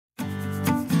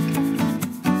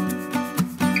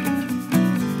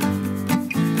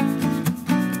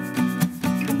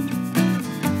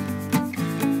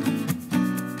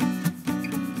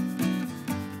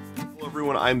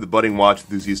I'm the Budding Watch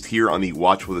Enthusiast here on the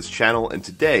Watch With Us channel, and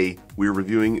today we're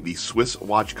reviewing the Swiss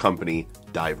watch company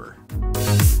Diver.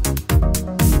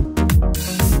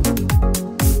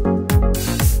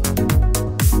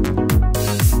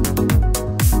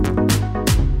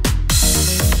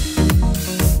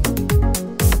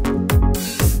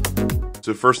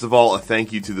 So first of all, a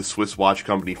thank you to the Swiss watch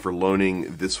company for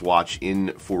loaning this watch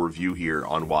in for review here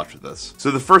on Watch With Us.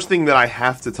 So the first thing that I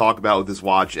have to talk about with this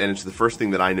watch, and it's the first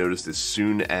thing that I noticed as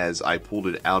soon as I pulled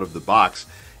it out of the box,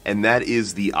 and that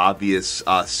is the obvious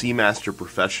Seamaster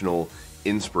Professional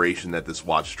inspiration that this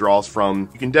watch draws from.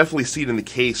 You can definitely see it in the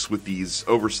case with these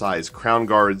oversized crown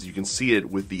guards, you can see it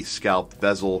with the scalped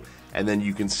bezel, and then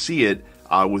you can see it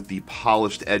with the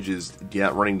polished edges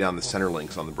running down the center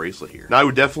links on the bracelet here. Now, I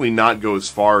would definitely not go as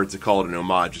far to call it an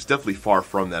homage. It's definitely far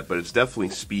from that, but it's definitely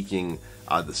speaking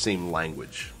the same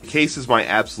language. The case is my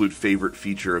absolute favorite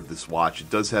feature of this watch. It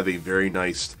does have a very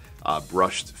nice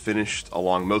brushed finish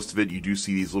along most of it. You do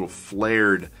see these little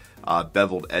flared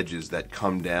beveled edges that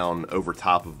come down over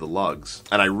top of the lugs.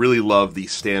 And I really love the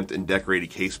stamped and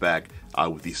decorated caseback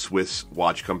with the Swiss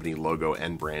watch company logo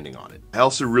and branding on it. I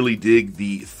also really dig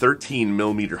the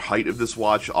 13mm height of this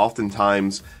watch.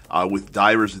 Oftentimes with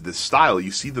divers of this style,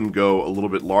 you see them go a little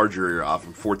bit larger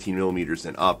from 14mm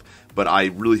and up, but I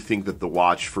really think that the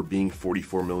watch, for being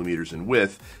 44mm in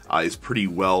width, is pretty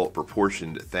well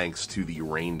proportioned thanks to the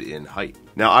reined-in height.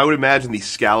 Now, I would imagine the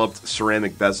scalloped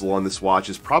ceramic bezel on this watch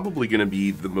is probably going to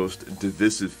be the most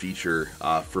divisive feature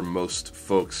for most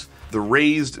folks. The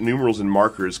raised numerals and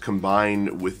markers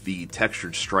combined with the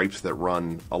textured stripes that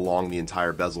run along the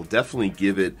entire bezel definitely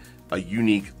give it a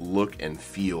unique look and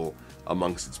feel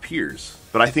amongst its peers.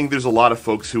 But I think there's a lot of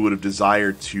folks who would have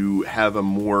desired to have a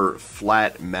more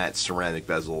flat matte ceramic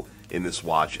bezel in this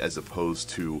watch as opposed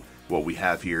to what we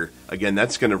have here. Again,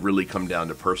 that's going to really come down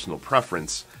to personal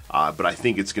preference, but I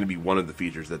think it's going to be one of the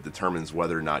features that determines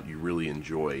whether or not you really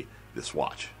enjoy this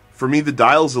watch. For me, the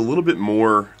dial's a little bit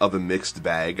more of a mixed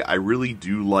bag. I really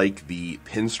do like the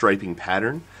pinstriping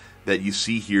pattern that you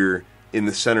see here in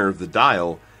the center of the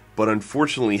dial, but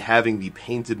unfortunately having the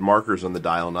painted markers on the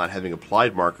dial, not having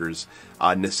applied markers,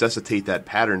 necessitate that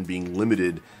pattern being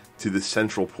limited to the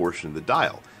central portion of the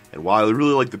dial. And while I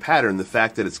really like the pattern, the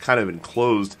fact that it's kind of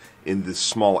enclosed in this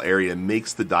small area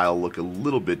makes the dial look a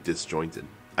little bit disjointed.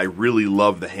 I really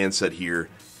love the handset here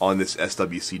on this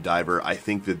SWC Diver. I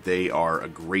think that they are a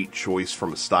great choice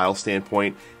from a style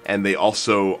standpoint, and they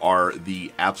also are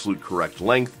the absolute correct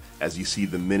length. As you see,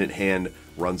 the minute hand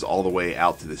runs all the way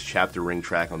out to this chapter ring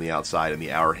track on the outside, and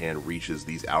the hour hand reaches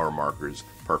these hour markers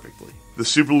perfectly. The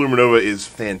Superluminova is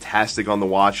fantastic on the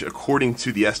watch. According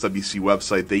to the SWC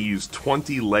website, they use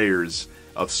 20 layers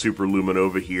of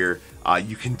Superluminova here.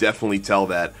 You can definitely tell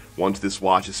that once this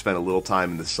watch has spent a little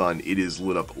time in the sun, it is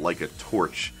lit up like a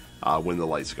torch when the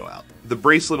lights go out. The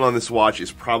bracelet on this watch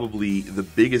is probably the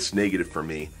biggest negative for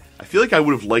me. I feel like I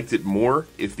would have liked it more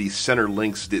if the center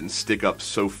links didn't stick up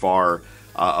so far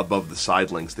above the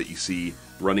side links that you see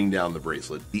running down the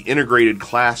bracelet. The integrated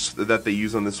clasp that they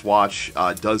use on this watch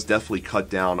does definitely cut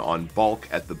down on bulk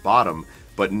at the bottom,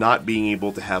 but not being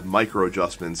able to have micro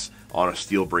adjustments on a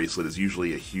steel bracelet is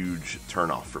usually a huge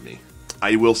turnoff for me.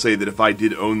 I will say that if I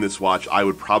did own this watch, I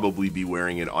would probably be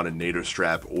wearing it on a NATO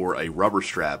strap or a rubber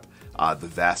strap the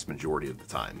vast majority of the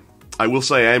time. I will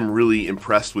say I am really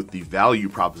impressed with the value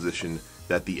proposition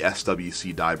that the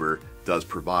SWC Diver does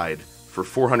provide. For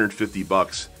 450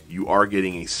 bucks, you are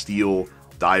getting a steel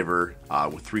diver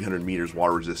with 300 meters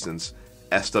water resistance,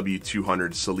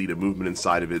 SW200 Sellita movement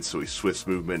inside of it, so a Swiss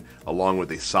movement, along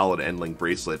with a solid end-link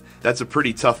bracelet. That's a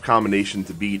pretty tough combination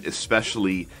to beat,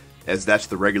 especially as that's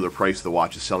the regular price the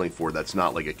watch is selling for. That's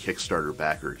not like a Kickstarter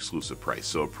backer exclusive price,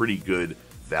 so a pretty good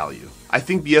value. I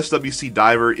think the SWC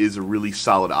Diver is a really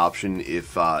solid option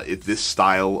if this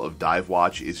style of dive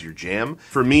watch is your jam.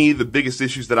 For me, the biggest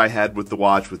issues that I had with the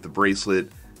watch, with the bracelet,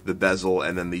 the bezel,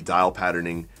 and then the dial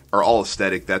patterning, are all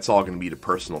aesthetic. That's all going to be to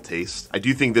personal taste. I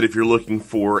do think that if you're looking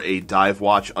for a dive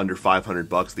watch under 500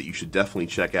 bucks, that you should definitely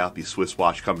check out the Swiss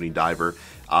watch company Diver,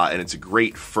 and it's a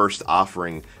great first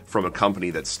offering from a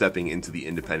company that's stepping into the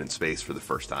independent space for the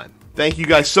first time. Thank you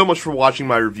guys so much for watching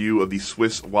my review of the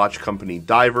Swiss watch company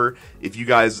Diver. If you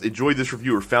guys enjoyed this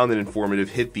review or found it informative,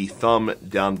 hit the thumb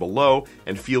down below,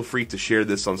 and feel free to share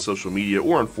this on social media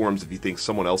or on forums if you think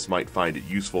someone else might find it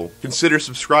useful. Consider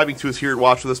subscribing to us here at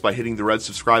Watch With Us by hitting the red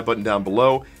subscribe button down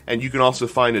below, and you can also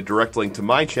find a direct link to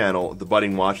my channel, the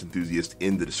Budding Watch Enthusiast,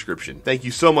 in the description. Thank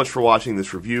you so much for watching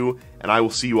this review, and I will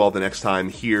see you all the next time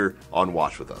here on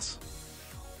Watch With Us.